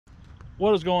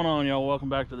What is going on, y'all? Welcome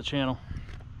back to the channel.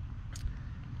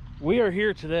 We are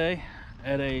here today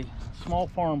at a small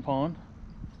farm pond.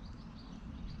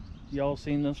 Y'all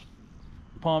seen this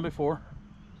pond before,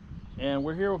 and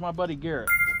we're here with my buddy Garrett.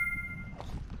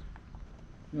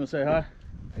 You want to say hi?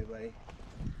 Hey buddy,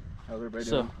 how's everybody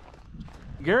doing?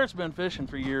 Garrett's been fishing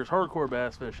for years, hardcore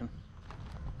bass fishing,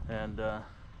 and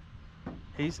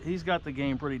he's got the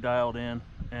game pretty dialed in,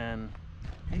 and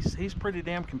he's pretty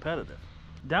damn competitive.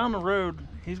 Down the road,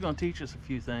 he's going to teach us a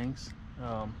few things.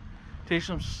 Teach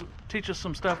us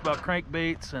some stuff about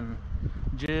crankbaits and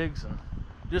jigs and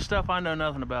just stuff I know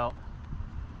nothing about.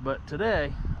 But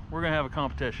today we're gonna have a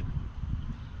competition.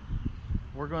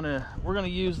 We're gonna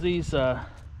use these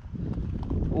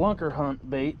lunkerhunt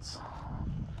baits.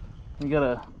 We got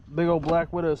a big old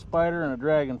black widow spider and a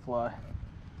dragonfly.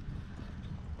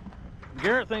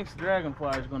 Garrett thinks the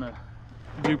dragonfly is gonna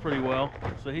do pretty well,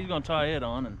 so he's gonna tie it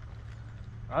on, and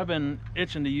I've been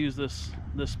itching to use this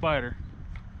spider,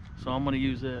 so I'm gonna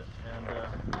use it, and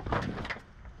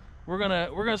we're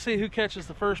gonna see who catches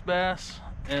the first bass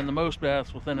and the most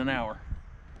bass within an hour.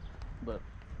 But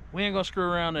we ain't gonna screw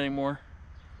around anymore.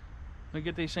 We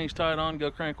get these things tied on,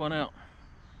 go crank one out.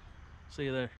 See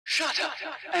you there. Shut up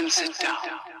and sit down.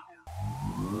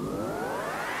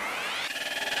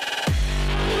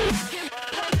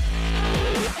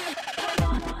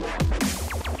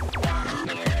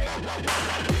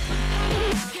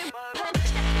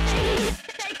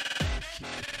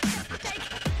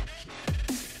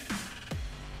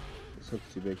 This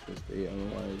hook's too big for this bait. I don't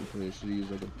know why, because I should use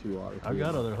like a 2-aught. I've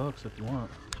got other hooks if you want.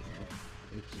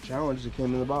 It's a challenge that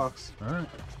came in the box. All right.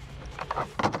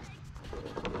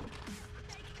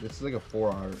 This is like a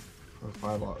 4-aught or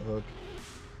 5-aught hook.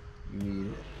 You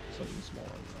need something smaller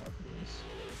than that for this.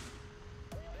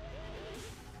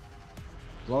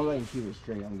 As long as I can keep it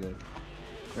straight, I'm good.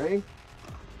 Ready?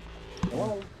 Come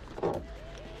on.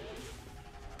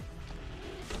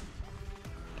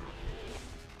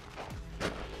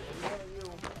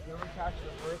 You ever catch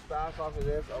the first bass off of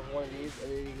this, of one of these,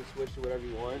 and then you can switch to whatever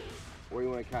you want? Or you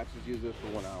want to catch this, use this for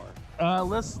 1 hour?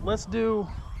 Let's do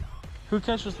who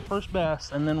catches the first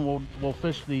bass, and then we'll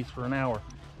fish these for an hour.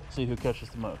 See who catches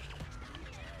the most.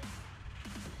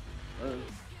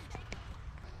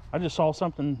 I just saw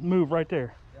something move right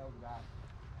there. That was bad.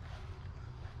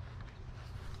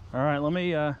 All right, let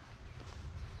me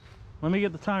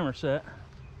get the timer set.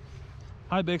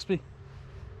 Hi, Bixby.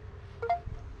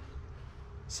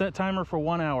 Set timer for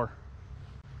 1 hour.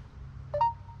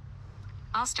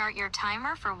 I'll start your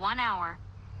timer for 1 hour.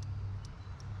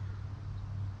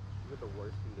 You get the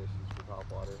worst conditions for top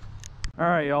water. All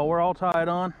right, y'all, we're all tied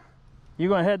on. You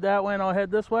gonna head that way and I'll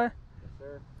head this way? Yes,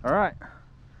 sir. All right.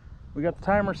 We got the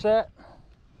timer set,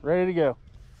 ready to go.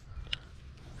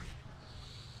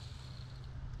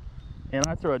 And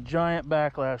I throw a giant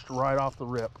backlash right off the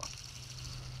rip.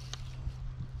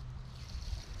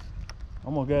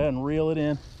 I'm gonna go ahead and reel it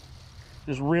in.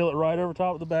 Just reel it right over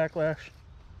top of the backlash.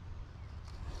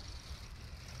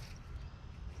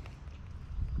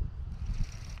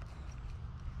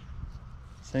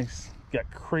 This thing's got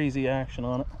crazy action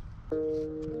on it.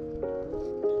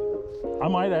 I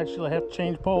might actually have to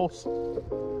change poles.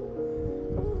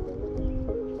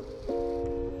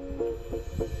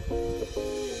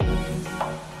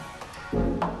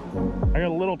 I got a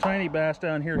little tiny bass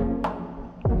down here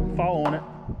following it.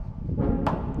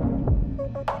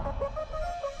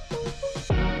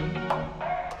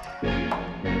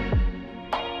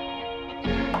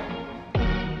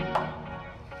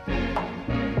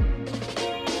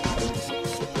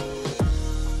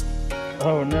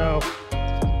 Oh no.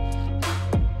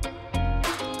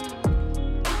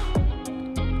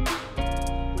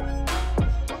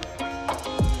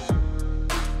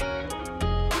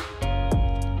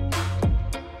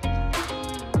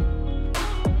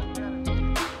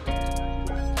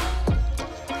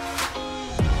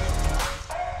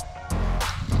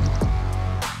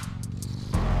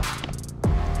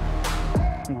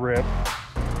 Rip.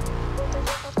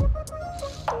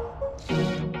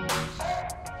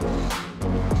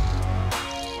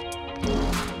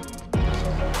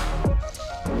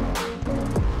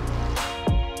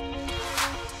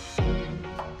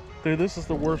 Dude, this is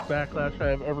the worst backlash I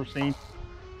have ever seen.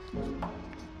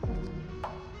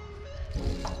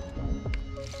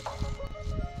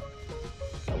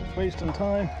 Wasting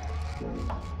time.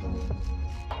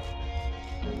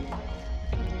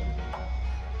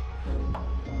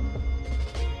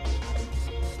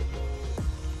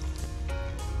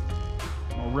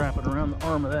 I'll wrap it around the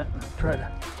arm of that and try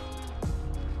to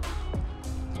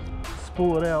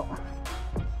spool it out.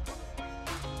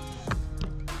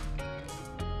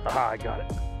 Aha, I got it.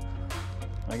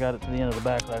 I got it to the end of the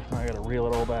backlash, and I got to reel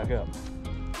it all back up.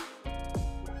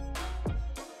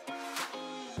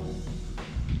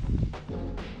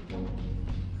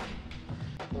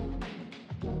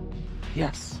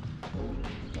 Yes.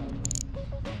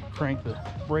 Crank the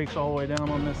brakes all the way down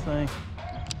on this thing.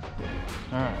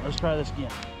 All right, let's try this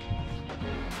again.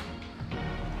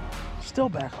 Still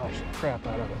backlash the crap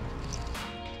out of it.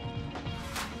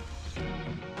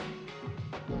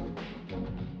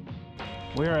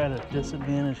 We are at a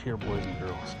disadvantage here, boys and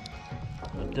girls.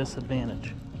 A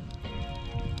disadvantage.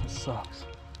 This sucks.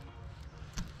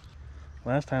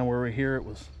 Last time we were here, it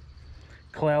was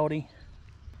cloudy.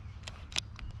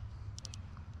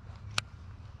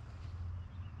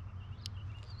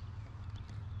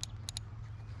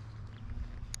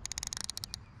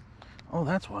 Oh,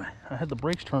 that's why. I had the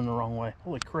brakes turned the wrong way.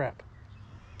 Holy crap.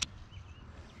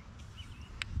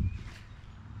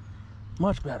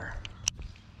 Much better.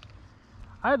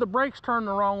 I had the brakes turned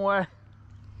the wrong way.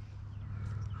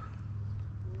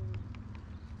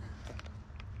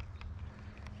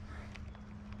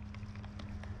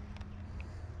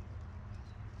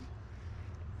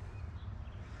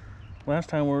 Last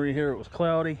time we were here, it was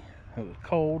cloudy, it was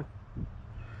cold,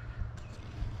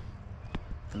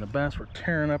 and the bass were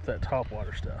tearing up that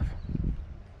topwater stuff.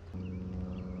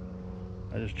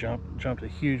 I just jumped a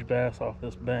huge bass off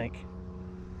this bank.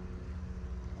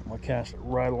 I'm gonna cast it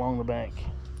right along the bank.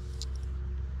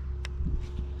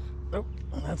 Oh,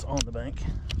 that's on the bank.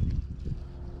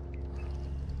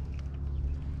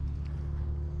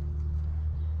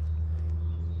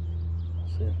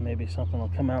 See if maybe something will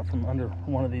come out from under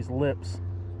one of these lips.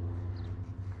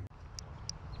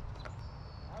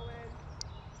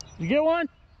 You get one?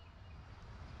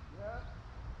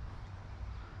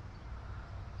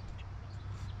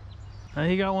 Yeah.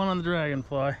 He got one on the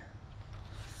Dragonfly.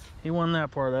 He won that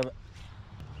part of it.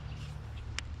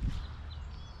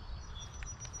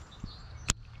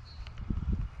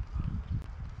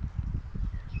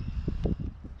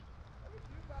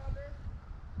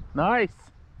 Nice.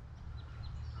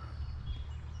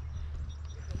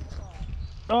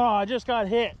 Oh, I just got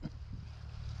hit.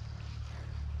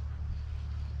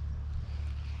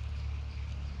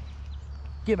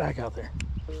 Get back out there.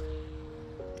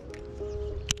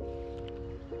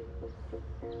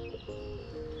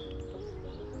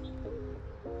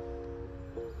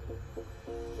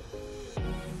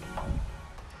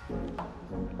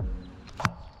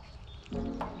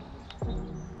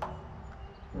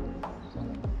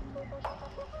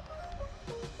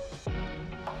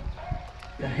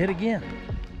 Got hit again.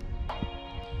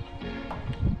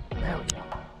 There we go.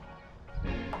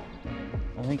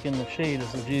 I think in the shade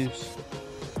is the juice.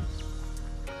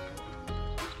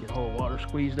 Get the whole water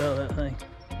squeezed out of that thing.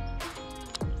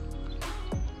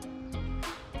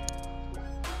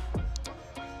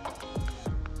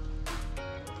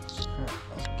 Alright,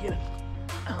 let's get it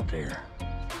out there.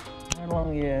 Right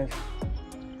along the edge.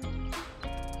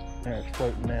 There, it's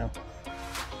floating now.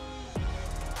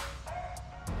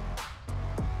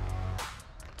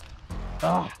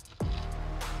 Ah,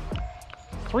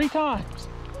 3 times.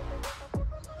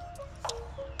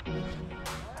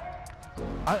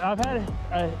 I've had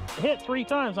a hit 3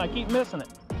 times. I keep missing it.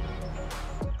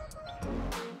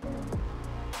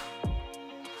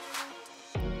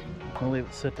 I'll leave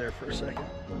it sit there for a second.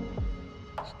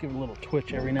 Just give it a little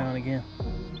twitch every now and again.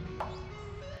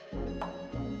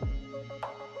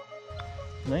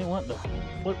 They ain't wanting to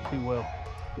float too well.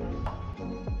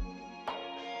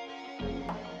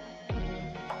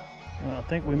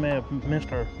 I think we may have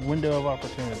missed our window of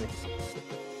opportunity.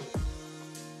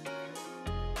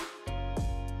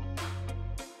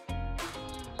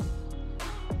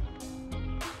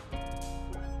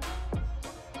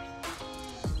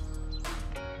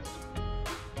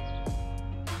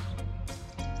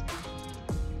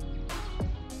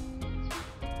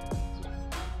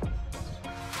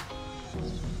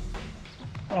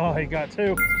 Oh, he got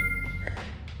 2.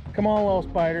 Come on, little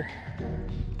spider.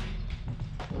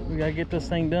 We gotta get this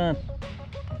thing done.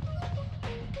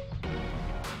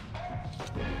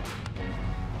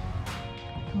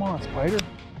 Come on, spider.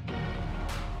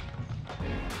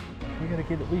 We gotta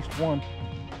get at least 1.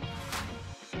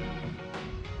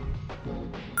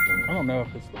 I don't know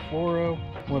if it's the fluoro,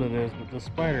 what it is, but this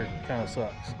spider kind of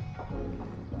sucks.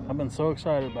 I've been so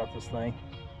excited about this thing.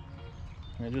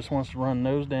 And it just wants to run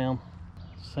nose down,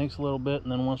 sinks a little bit,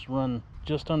 and then wants to run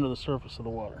just under the surface of the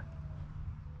water.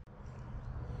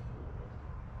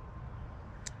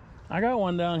 I got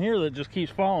one down here that just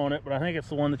keeps following it, but I think it's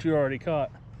the one that you already caught.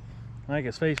 I think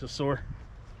his face is sore.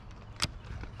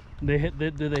 Did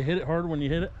they hit it hard when you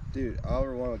hit it? Dude,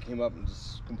 our one came up and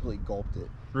just completely gulped it.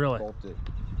 Really? Gulped it.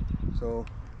 So.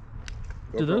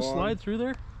 Do those slide through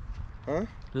there? Huh?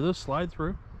 Do those slide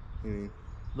through? You mean?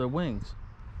 The wings?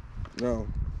 No.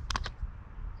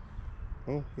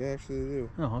 Oh, yeah, actually they do.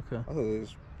 Oh, okay. I thought they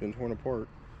just been torn apart.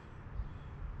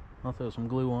 I'll throw some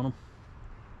glue on them.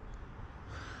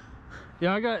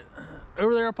 Yeah, I got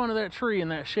over there up under that tree in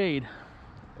that shade.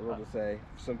 I was about to say,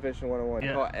 some fishing 101.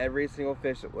 Yeah. Caught every single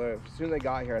fish. As soon as they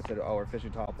got here, I said, oh, we're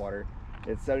fishing topwater.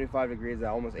 It's 75 degrees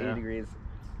out, almost 80 degrees.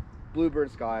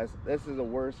 Bluebird skies. This is the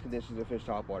worst conditions to fish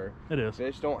topwater. It is.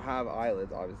 Fish don't have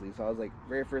eyelids, obviously. So I was like,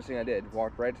 very first thing I did,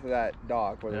 walked right to that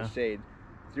dock where there's shade,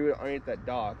 threw it underneath that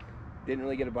dock. Didn't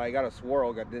really get a bite. Got a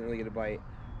swirl, didn't really get a bite.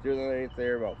 Threw it underneath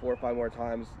there about 4 or 5 more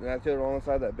times. Then I threw it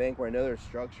alongside that bank where I know there's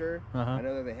structure. I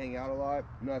know that they hang out a lot.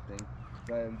 Nothing.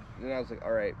 Then I was like,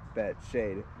 all right, bet,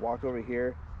 shade. Walked over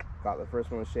here, got the first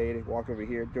one with shade. Walked over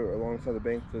here, threw it alongside the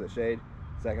bank through the shade.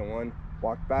 Second one.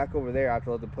 Walked back over there after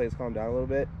I let the place calm down a little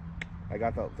bit. I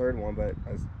got that third one, but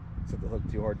I set the hook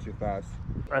too hard, too fast.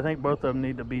 I think both of them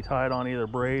need to be tied on either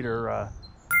braid or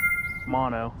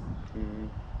mono.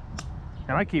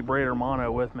 And I keep braid or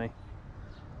mono with me.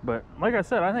 But like I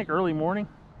said, I think early morning.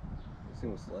 This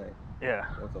thing was slay. Yeah.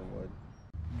 Both of them would.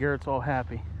 Garrett's all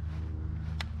happy.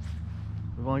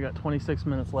 We've only got 26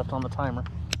 minutes left on the timer.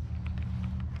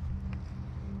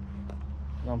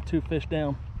 I'm 2 fish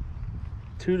down.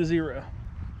 2-0.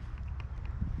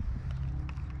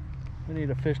 We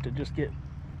need a fish to just get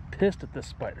pissed at this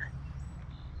spider.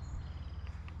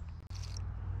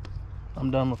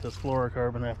 I'm done with this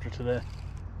fluorocarbon after today.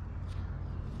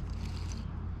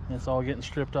 It's all getting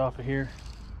stripped off of here.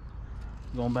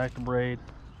 Going back to braid.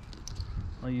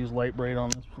 I'll use light braid on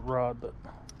this rod, but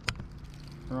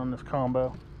or on this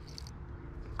combo.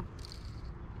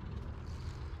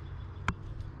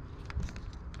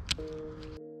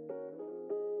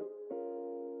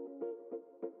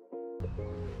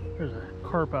 There's a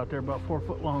carp out there about 4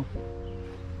 foot long.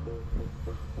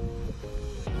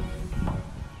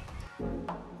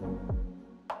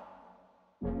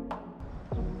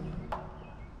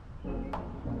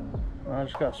 I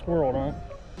just got swirled on.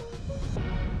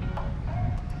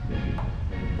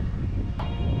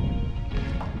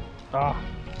 Ah.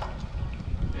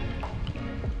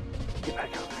 Get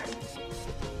back out there.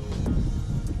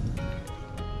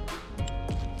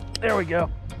 There we go.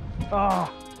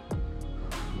 Ah.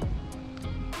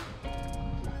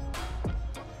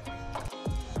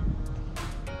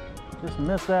 Just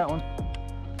missed that one.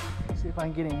 Let's see if I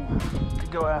can get him to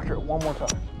go after it one more time.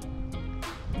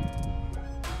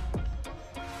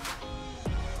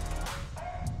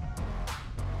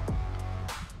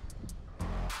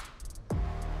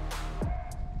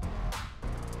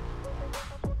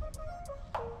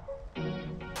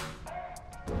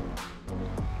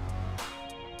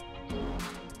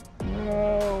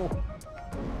 No.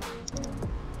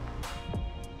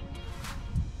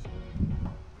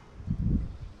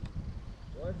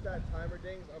 Once that timer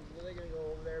dings, I'm literally gonna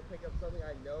go over there, pick up something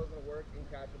I know is gonna work,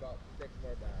 and catch about 6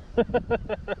 more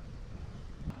bass.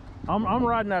 I'm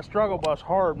riding that struggle bus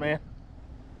hard, man.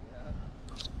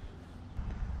 Yeah.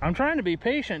 I'm trying to be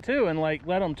patient too and like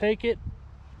let them take it.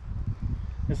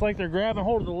 It's like they're grabbing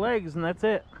hold of the legs and that's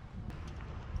it.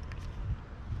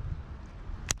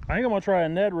 I think I'm gonna try a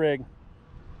Ned rig.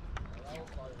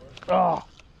 Oh.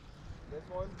 This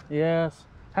one? Yes.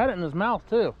 Had it in his mouth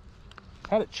too.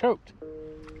 Had it choked.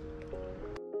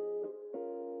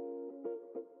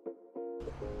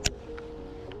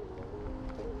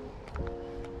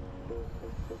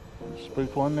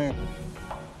 Spooked one there.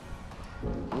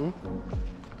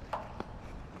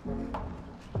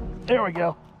 There we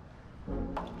go.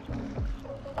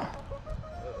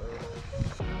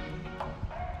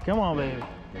 Come on, baby.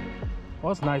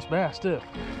 Well, that's a nice bass too.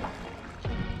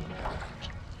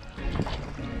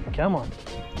 Come on.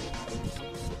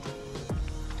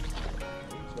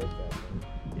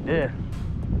 You did.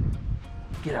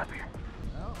 Get up here.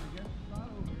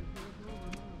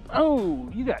 Oh,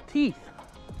 you got teeth.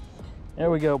 There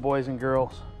we go, boys and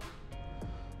girls.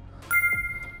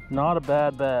 Not a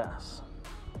bad bass.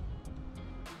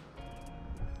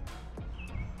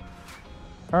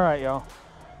 All right, y'all.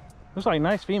 Looks like a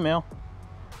nice female.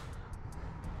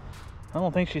 I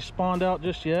don't think she's spawned out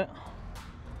just yet.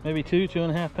 Maybe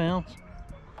 2.5 pounds.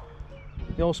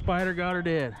 The old spider got her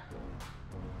dead.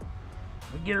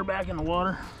 We get her back in the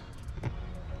water.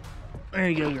 There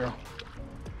you go, girl.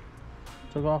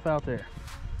 Took off out there.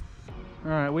 All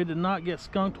right, we did not get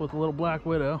skunked with a little black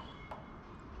widow.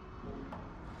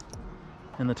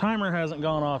 And the timer hasn't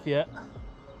gone off yet.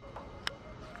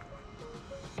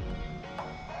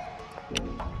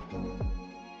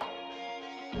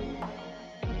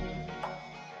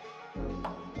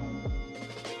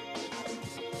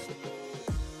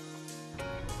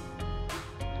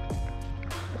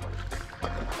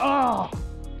 Oh,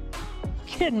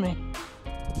 kidding me.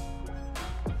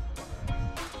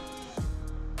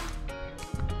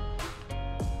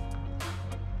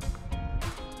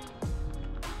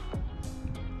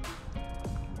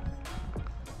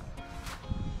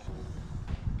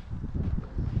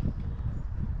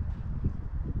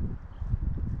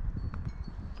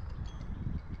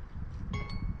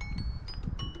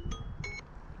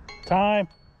 Time.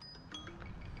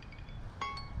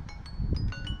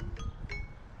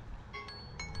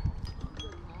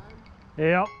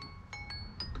 Yep.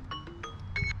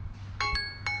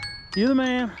 You the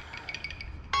man.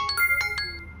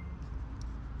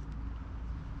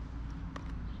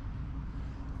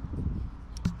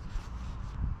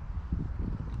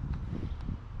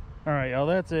 All right, y'all,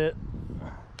 that's it.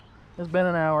 It's been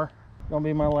an hour. Gonna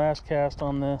be my last cast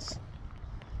on this.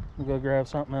 I'm gonna go grab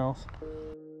something else.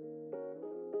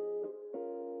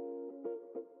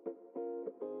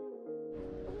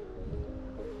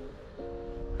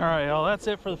 All right, y'all, that's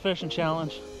it for the fishing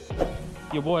challenge.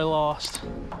 Your boy lost.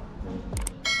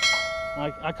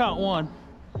 I caught one.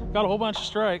 Got a whole bunch of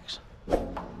strikes.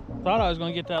 Thought I was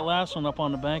gonna get that last one up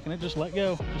on the bank and it just let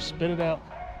go, just spit it out.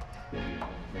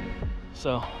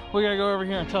 So we gotta go over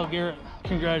here and tell Garrett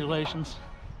congratulations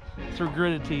through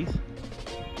gritted teeth.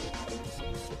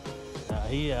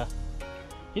 He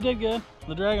did good.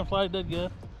 The dragonfly did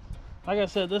good. Like I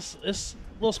said, this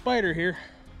little spider here,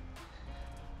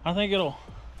 I think it'll.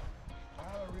 I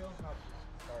have a real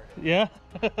started. Yeah.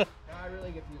 Now I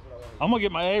really get to use what I want. I'm gonna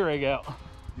get my A rig out.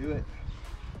 Do it.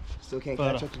 Still can't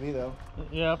catch up to me though.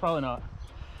 Yeah, probably not.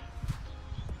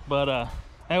 But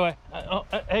anyway,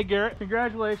 hey Garrett,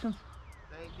 congratulations.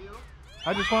 Thank you.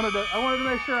 I wanted to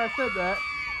make sure I said that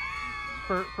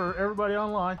for everybody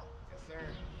online. Yes, sir.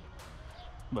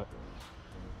 But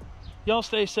y'all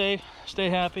stay safe, stay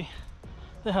happy.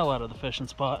 The hell out of the fishing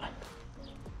spot.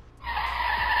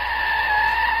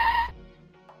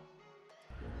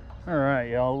 All right,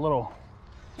 y'all, a little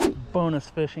bonus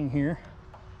fishing here.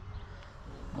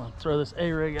 I'm gonna throw this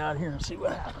A-rig out here and see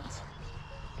what happens.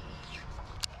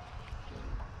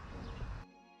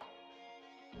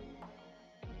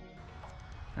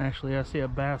 Actually, I see a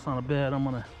bass on a bed. I'm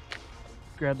gonna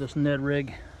grab this Ned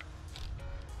rig,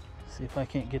 see if I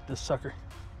can't get this sucker.